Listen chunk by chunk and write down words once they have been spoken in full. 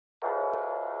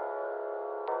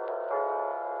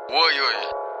What you?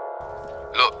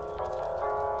 Look.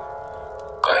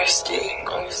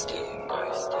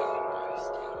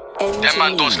 That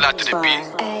man don't slide to the beat.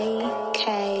 AK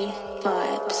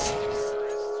vibes.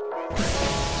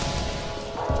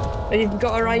 And you've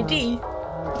got her ID?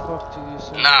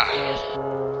 Nah.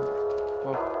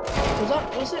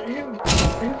 Was it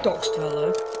who doxed her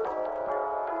though?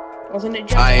 Wasn't it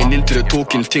Jack? I ain't into the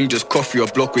talking thing, just coffee or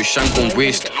block with shank on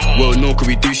waist. Well, no, cause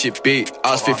we do shit bait.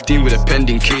 I was 15 with a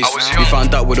pending case. We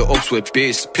found out where the ops were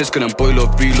based. Piss couldn't boil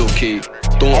off, relocate.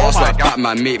 Don't ask why I back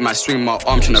my mate, my swing my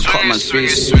arm tryna cut man's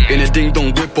face. In a ding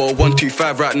dong whip or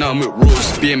 125 right now, I'm with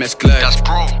Rose. BMS glide. That's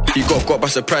bro. He got by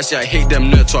surprise, yeah, I hate them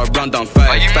nerds, so I run down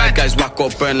 5. 5 guys whack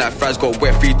up, burn like fries, got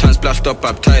wet 3 times, splashed up,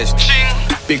 baptized.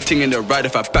 Big thing in the ride,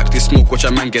 if I back this smoke, watch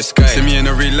a man get sky. See me in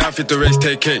a real life, if the race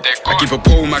take cake. I keep a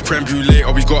pole, my creme brulee,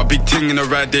 or we got a big thing in the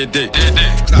ride, day.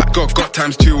 Got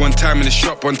times 2, 1 time in the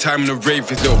shop, 1 time in the rave.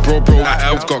 His little bro, at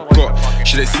Elves got.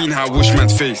 Should've seen how I wash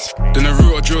man's face. The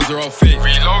Naruto drills are all fake.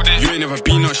 Reloaded. You ain't never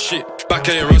been on shit. Back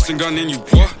at your Rustin gun, then you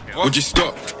what? Would you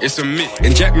stop? It's a myth.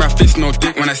 Inject my fist, no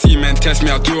dick. When I see men test me,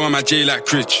 I'll do on my J like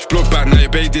Critch. Blood back, now your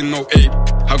babe didn't know 8.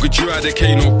 How could you add a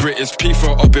K, no Brit? It's P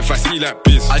for up if I see like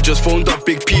biz. I just phoned up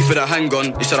Big P for the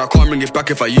handgun. He said I can't bring it back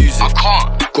if I use it. I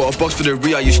can't. Got a box for the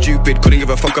rear, you stupid. Couldn't give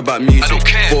a fuck about music. I don't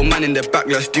care. 4 man in the back,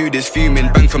 let's do this. Fuming,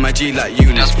 bang for my G like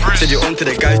Eunice. Said you're on to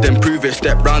the guys, then prove it.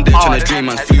 Step round it, tryna dream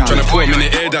man's flu. Tryna put him in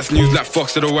the air, that's news like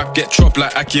Fox. So the wap get chopped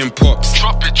like Aki and Pops.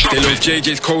 Drop it. They love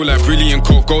JJ's cold like brilliant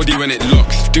cold Goldie when it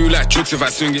locks. Do like tricks if I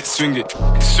swing it. Swing it.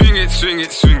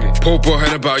 Popo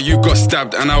heard about you got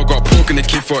stabbed and I got pork in the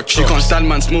kid for a She chop. can't stand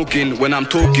man smoking. When I'm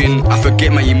talking, I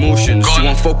forget my emotions. She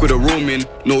won't fuck with a Roman.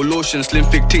 No lotion, slim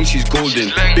thick thing, she's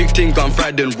golden. Big thing gone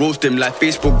fried and roast him. Like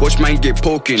Facebook, watch mine get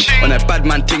poking. On a bad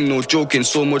man thing, no joking.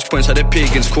 So much points how the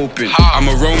pagans coping. I'm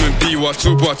a Roman B, what's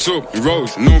up?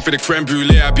 Rose, known for the creme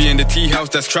brulee. I be in the tea house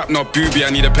that's trapped, not booby.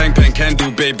 I need a pen candle,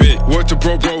 baby. Word to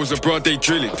bro, was a broad day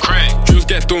drilling. Drills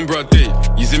get done, broad day.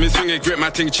 You see me swing it, grip my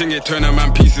ting ching it, turn a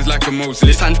man pieces like a Moses.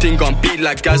 This hand thing gon' beat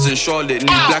like Gaz and Charlotte. New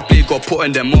black blade got put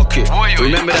in the market.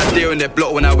 Remember that day on the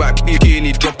block when I whacked ET and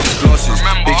he dropped his glasses.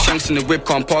 Big shanks in the whip,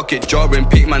 can't park it. Jarring,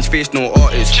 paint man's face, no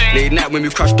artist. Late night when we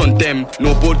crashed on them.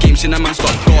 No board games in a man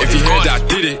start darting. If you heard that,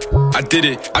 I did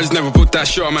it. I just never put that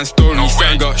shit on my story.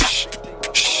 Sang got shh.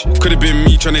 Could've been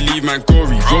me tryna leave man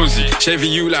gory. Rosie,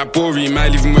 shaving you like Bori.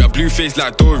 Might leave him with a blue face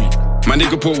like Dory. My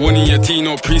nigga put one in your tea,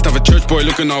 no priest. Have a church boy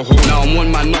looking all holy. Now I'm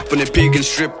one man up on the pagan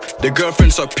strip. The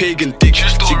girlfriend suck pagan dick.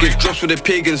 She gives drops where the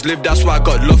pagans live. That's why I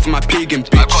got love for my pagan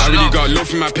bitch. I really got love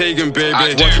for my pagan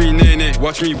baby. Watch me nene,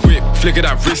 watch me whip. Flicker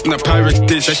that wrist in the Pyrex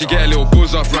dish. Said she get a little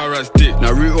buzz off Rara's dick.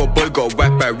 Naruto boy got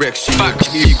whacked by Rex. She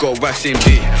got whacked in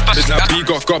B. This that B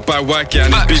got by Wacky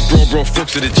and his big bro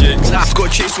fucks with the jigs.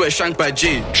 Got chased with a shank by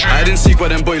J. I didn't see what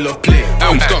them boy love play.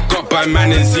 Elms got by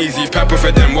man and ZZ. Pepper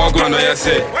for them, what going on, I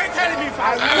say.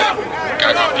 Gotta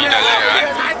be that later,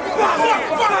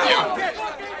 right?